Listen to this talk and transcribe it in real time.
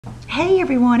Hey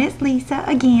everyone, it's Lisa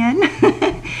again.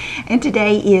 And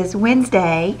today is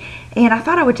Wednesday, and I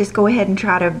thought I would just go ahead and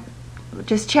try to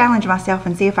just challenge myself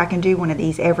and see if I can do one of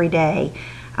these every day.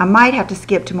 I might have to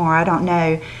skip tomorrow, I don't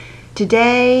know.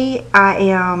 Today I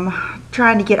am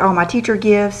trying to get all my teacher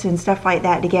gifts and stuff like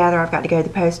that together. I've got to go to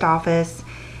the post office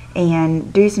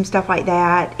and do some stuff like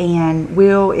that, and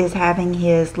Will is having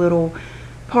his little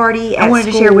party at school. I wanted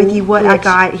to share with you what I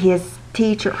got his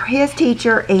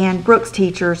teacher and Brooke's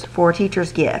teachers for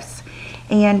teachers gifts.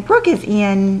 And Brooke is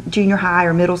in junior high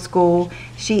or middle school.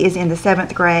 She is in the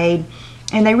 7th grade,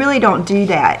 and they really don't do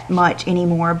that much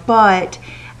anymore, but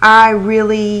I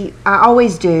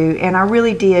always do, and I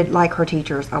really did like her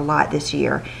teachers a lot this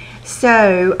year.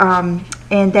 So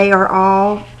and they are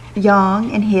all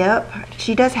young and hip.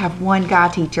 She does have one guy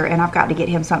teacher, and I've got to get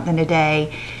him something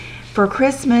today. For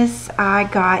Christmas, I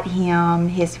got him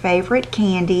his favorite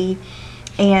candy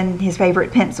and his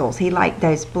favorite pencils. He liked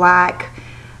those black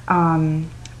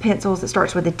pencils that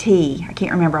starts with a T. I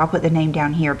can't remember. I'll put the name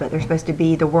down here, but they're supposed to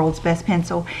be the world's best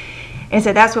pencil. And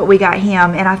so that's what we got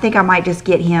him. And I think I might just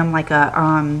get him like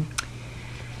a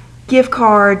gift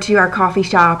card to our coffee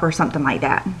shop or something like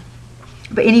that.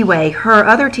 But anyway, her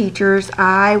other teachers,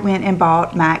 I went and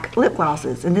bought MAC lip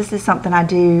glosses. And this is something I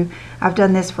do. I've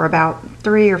done this for about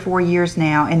 3 or 4 years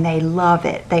now, and they love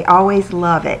it. They always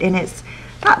love it. And it's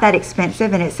not that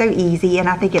expensive, and it's so easy, and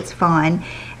I think it's fun.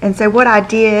 And so what I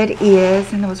did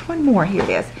is, and there was one more, here it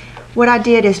is. What I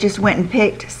did is just went and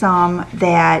picked some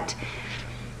that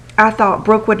I thought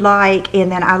Brooke would like,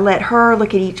 and then I let her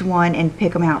look at each one and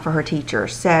pick them out for her teacher.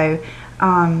 So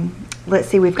let's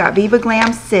see, we've got Viva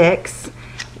Glam 6,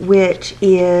 which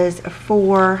is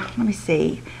for, let me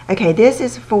see. Okay, this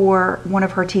is for one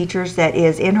of her teachers that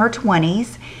is in her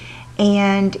 20s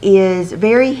and is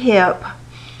very hip,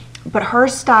 but her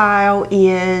style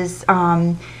is,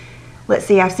 let's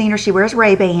see, I've seen her, she wears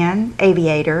Ray-Ban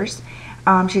aviators.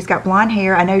 She's got blonde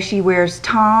hair. I know she wears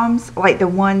Toms, like the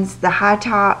ones, the high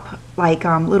top, like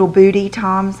little booty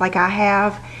Toms like I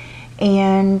have.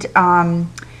 And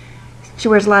she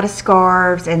wears a lot of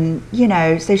scarves, and you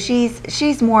know, so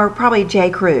she's more probably J.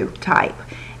 Crew type.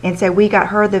 And so we got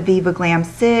her the Viva Glam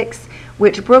 6,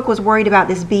 which Brooke was worried about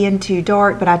this being too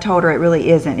dark, but I told her it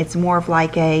really isn't. It's more of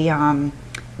like a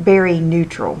very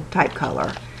neutral type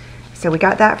color. So we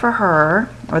got that for her,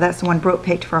 or that's the one Brooke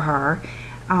picked for her.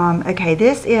 Okay,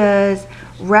 this is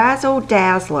Razzle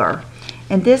Dazzler,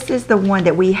 and this is the one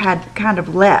that we had kind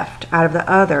of left out of the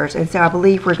others, and so I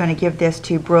believe we're going to give this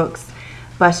to Brooke's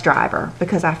bus driver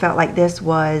because I felt like this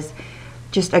was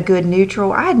just a good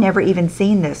neutral. I had never even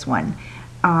seen this one,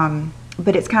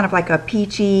 but it's kind of like a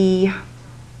peachy,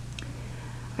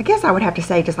 I guess I would have to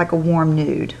say just like a warm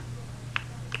nude.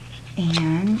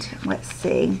 And let's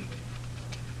see.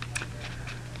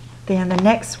 Then the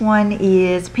next one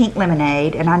is Pink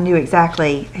Lemonade, and I knew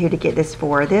exactly who to get this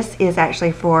for. This is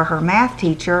actually for her math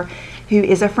teacher, who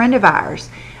is a friend of ours.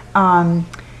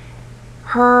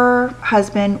 Her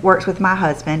husband works with my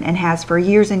husband and has for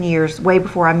years and years, way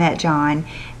before I met John.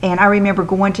 And I remember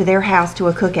going to their house to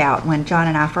a cookout when John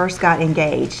and I first got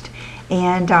engaged.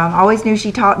 And I always knew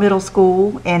she taught middle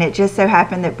school, and it just so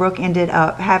happened that Brooke ended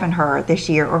up having her this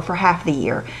year, or for half the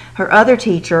year. Her other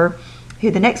teacher, who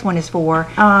the next one is for,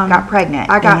 got pregnant.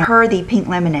 I got her the Pink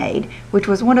Lemonade, which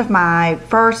was one of my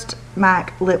first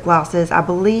MAC lip glosses. I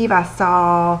believe I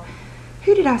saw,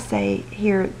 who did I say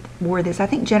here wore this? I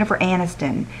think Jennifer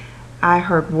Aniston, I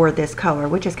heard, wore this color,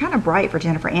 which is kind of bright for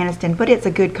Jennifer Aniston, but it's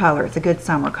a good color. It's a good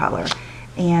summer color.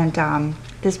 And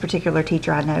this particular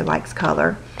teacher I know likes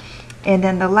color. And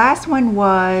then the last one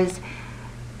was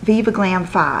Viva Glam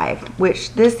 5,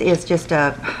 which this is just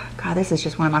a, God, this is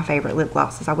just one of my favorite lip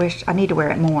glosses. I need to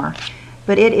wear it more.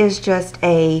 But it is just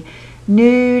a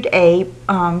nude, a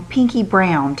pinky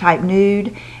brown type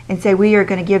nude. And so we are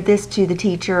going to give this to the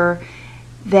teacher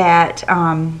that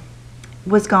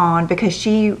was gone because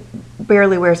she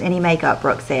barely wears any makeup,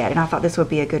 Brooke said. And I thought this would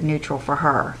be a good neutral for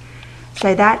her.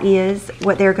 So that is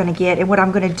what they're going to get. And what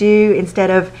I'm going to do,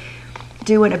 instead of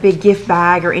doing a big gift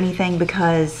bag or anything,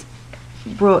 because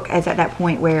Brooke is at that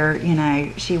point where, you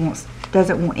know, she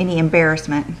doesn't want any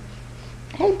embarrassment.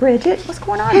 Hey Bridget, what's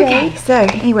going on, babe? So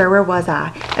anyway, where was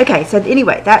I? Okay, so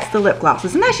anyway, that's the lip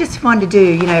glosses, and that's just fun to do,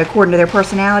 you know, according to their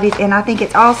personalities. And I think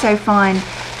it's also fun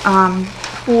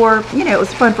for, you know, it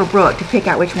was fun for Brooke to pick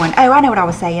out which one. Oh, I know what I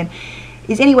was saying.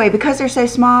 Is anyway, because they're so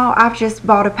small, I've just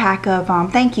bought a pack of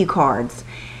thank you cards,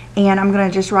 and I'm gonna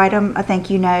just write them a thank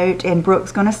you note, and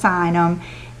Brooke's gonna sign them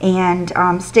and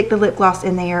stick the lip gloss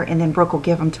in there, and then Brooke will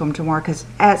give them to him tomorrow. Because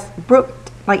as Brooke,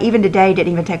 like even today,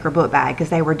 didn't even take her book bag because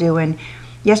they were doing.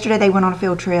 Yesterday they went on a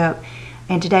field trip,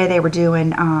 and today they were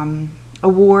doing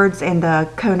awards, and the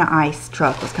Kona Ice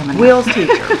truck was coming out. Will's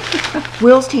teacher.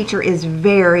 Will's teacher is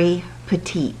very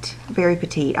petite, very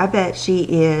petite. I bet she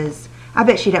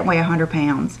doesn't weigh 100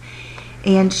 pounds.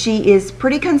 And she is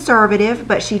pretty conservative,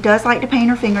 but she does like to paint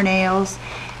her fingernails.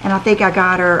 And I think I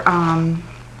got her,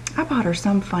 I bought her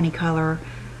some funny color,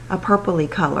 a purpley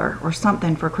color or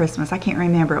something for Christmas. I can't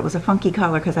remember. It was a funky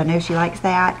color because I know she likes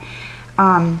that.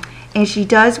 And she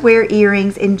does wear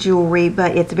earrings and jewelry,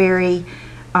 but it's very,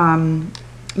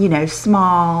 you know,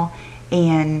 small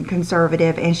and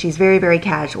conservative. And she's very, very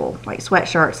casual, like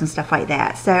sweatshirts and stuff like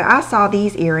that. So I saw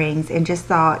these earrings and just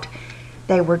thought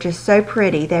they were just so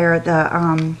pretty. They're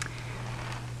the,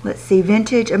 let's see,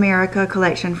 Vintage America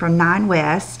collection from 9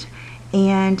 West.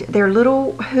 And they're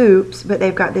little hoops, but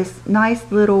they've got this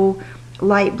nice little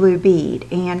light blue bead.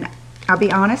 And I'll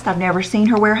be honest, I've never seen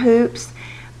her wear hoops,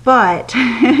 but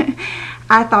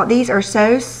I thought these are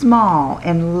so small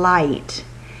and light.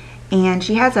 And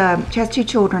she has 2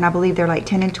 children. I believe they're like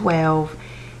 10 and 12.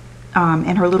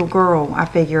 And her little girl, I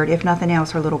figured, if nothing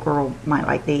else, her little girl might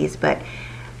like these. But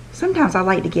sometimes I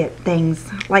like to get things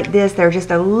like this. They're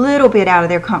just a little bit out of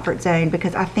their comfort zone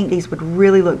because I think these would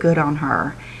really look good on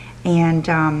her. And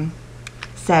and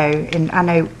I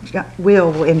know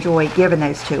Will enjoy giving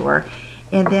those to her.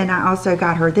 And then I also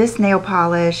got her this nail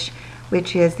polish,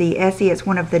 which is the Essie. It's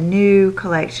one of the new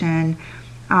collection,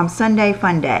 Sunday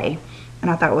Fun Day.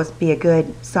 And I thought it would be a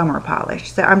good summer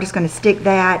polish. So I'm just going to stick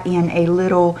that in a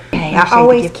little, I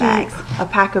always keep a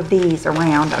pack of these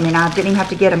around. I mean, I didn't even have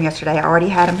to get them yesterday. I already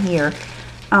had them here.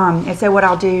 And so what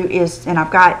I'll do is, and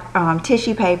I've got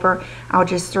tissue paper, I'll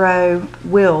just throw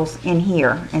Will's in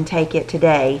here and take it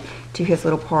today to his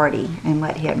little party and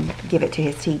let him give it to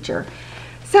his teacher.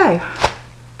 So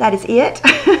that is it.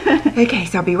 Okay,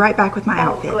 so I'll be right back with my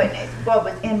outfit. Oh goodness, what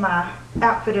was in my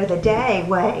outfit of the day?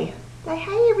 Say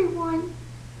hey everyone.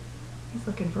 He's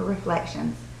looking for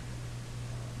reflections.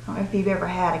 I don't know if you've ever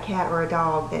had a cat or a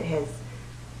dog that has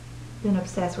been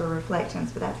obsessed with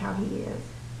reflections, but that's how he is.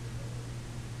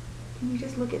 Can you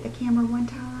just look at the camera one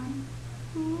time?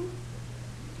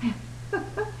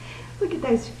 Look at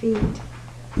those feet.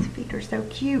 Those feet are so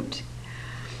cute.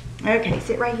 Okay,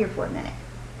 sit right here for a minute.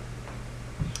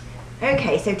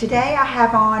 Okay, so today I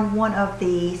have on one of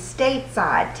the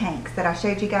stateside tanks that I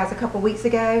showed you guys a couple weeks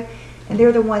ago. And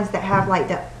they're the ones that have like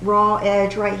the raw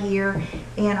edge right here.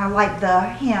 And I like the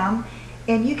hem.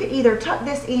 And you could either tuck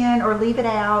this in or leave it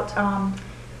out.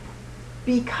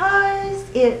 Because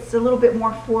it's a little bit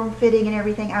more form-fitting and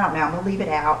everything, I don't know, I'm going to leave it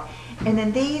out. And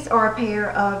then these are a pair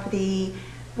of the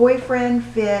Boyfriend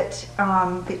Fit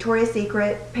Victoria's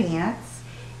Secret pants.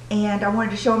 And I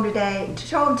wanted to show them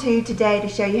today, to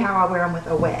show you how I wear them with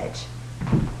a wedge.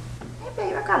 Hey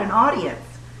babe, I've got an audience.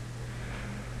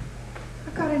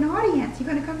 I've got an audience. You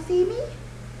going to come see me?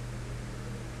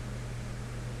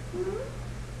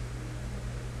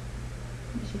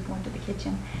 She's going to the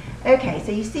kitchen. Okay,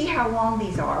 so you see how long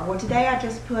these are. Well, today I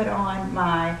just put on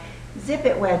my zip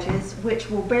it wedges, which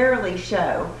will barely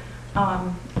show.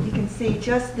 You can see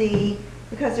just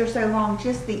because they're so long,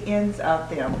 just the ends of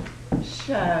them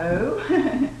show.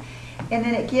 And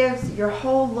then it gives your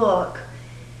whole look,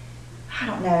 I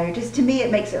don't know, just to me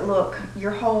it makes it look,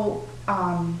 your whole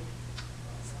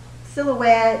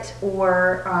silhouette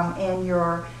or and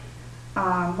your,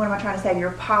 what am I trying to say,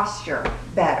 your posture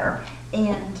better.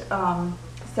 And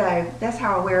so that's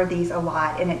how I wear these a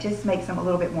lot, and it just makes them a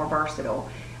little bit more versatile,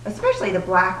 especially the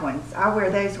black ones. I wear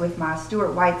those with my Stuart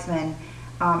Weitzman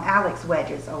Alex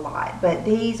wedges a lot, but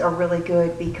these are really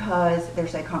good because they're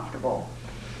so comfortable.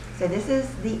 So this is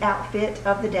the outfit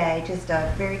of the day, just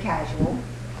very casual.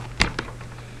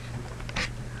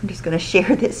 I'm just going to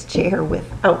share this chair with,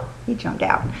 oh, he jumped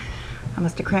out. I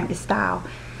must have cramped his style.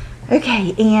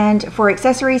 Okay, and for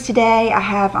accessories today, I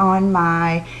have on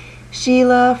my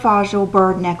Sheila Fajl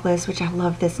bird necklace, which I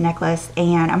love this necklace,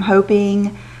 and I'm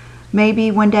hoping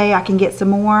maybe one day I can get some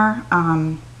more.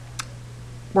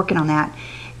 Working on that.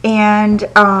 And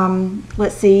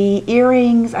let's see,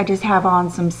 earrings, I just have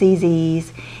on some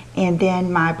CZs, and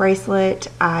then my bracelet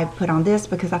I put on this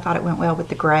because I thought it went well with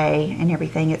the gray and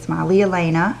everything. It's my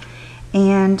Leolena.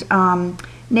 And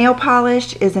nail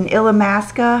polish is an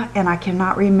Illamasqua, and I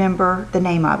cannot remember the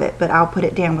name of it, but I'll put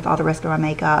it down with all the rest of my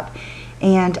makeup.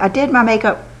 And I did my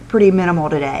makeup pretty minimal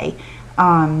today.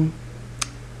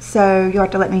 So you'll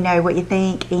have to let me know what you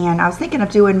think. And I was thinking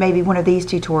of doing maybe one of these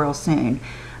tutorials soon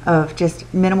of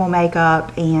just minimal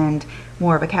makeup and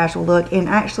more of a casual look. And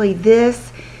actually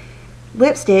this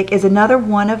lipstick is another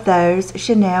one of those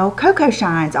Chanel Coco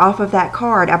Shines off of that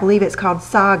card. I believe it's called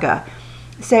Saga.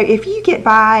 So if you get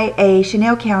by a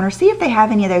Chanel counter, see if they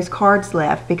have any of those cards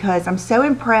left, because I'm so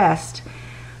impressed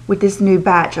with this new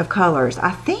batch of colors.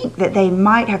 I think that they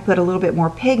might have put a little bit more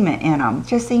pigment in them. It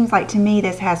just seems like to me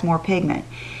this has more pigment.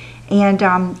 And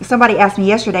somebody asked me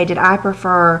yesterday, did I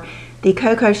prefer the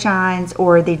Coco Shines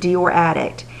or the Dior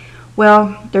Addict?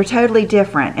 Well, they're totally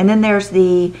different. And then there's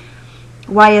the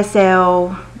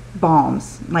YSL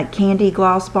balms, like candy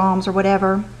gloss balms or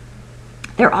whatever.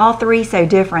 They're all three so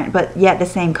different, but yet the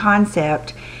same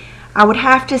concept. I would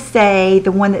have to say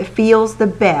the one that feels the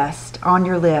best on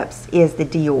your lips is the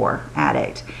Dior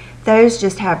Addict. Those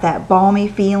just have that balmy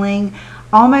feeling,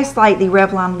 almost like the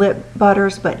Revlon lip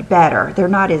butters, but better. They're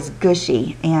not as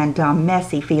gushy and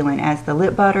messy feeling as the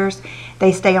lip butters.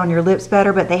 They stay on your lips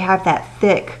better, but they have that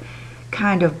thick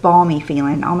kind of balmy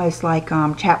feeling, almost like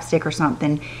chapstick or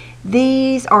something.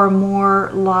 These are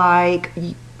more like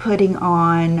putting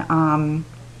on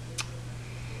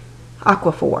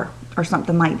Aquaphor or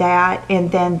something like that.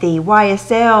 And then the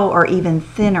YSL are even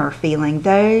thinner feeling.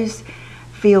 Those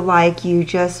feel like you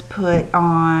just put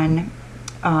on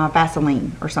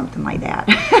Vaseline or something like that.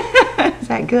 Is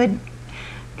that good?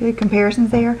 Good comparisons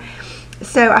there.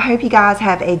 So I hope you guys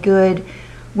have a good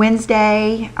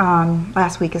Wednesday.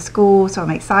 Last week of school, so I'm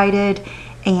excited.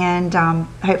 And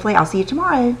hopefully I'll see you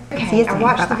tomorrow. Okay, see you soon. I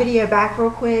watched the video back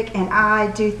real quick, and I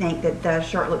do think that the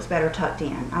shirt looks better tucked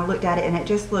in. I looked at it and it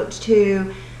just looked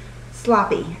too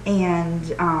sloppy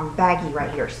and baggy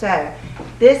right here. So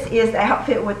this is the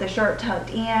outfit with the shirt tucked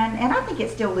in, and I think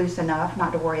it's still loose enough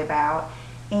not to worry about.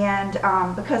 And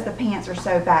because the pants are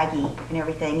so baggy and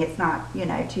everything, it's not, you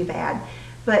know, too bad.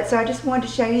 But so I just wanted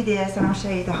to show you this, and I'll show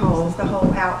you the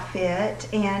whole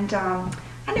outfit. And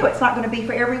I know it's not going to be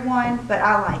for everyone, but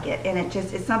I like it, and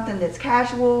it's something that's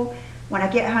casual. When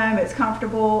I get home, it's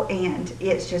comfortable, and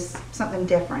it's just something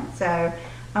different. So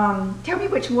tell me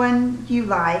which one you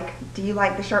like. Do you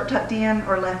like the shirt tucked in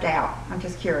or left out? I'm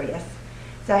just curious.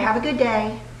 So have a good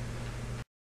day.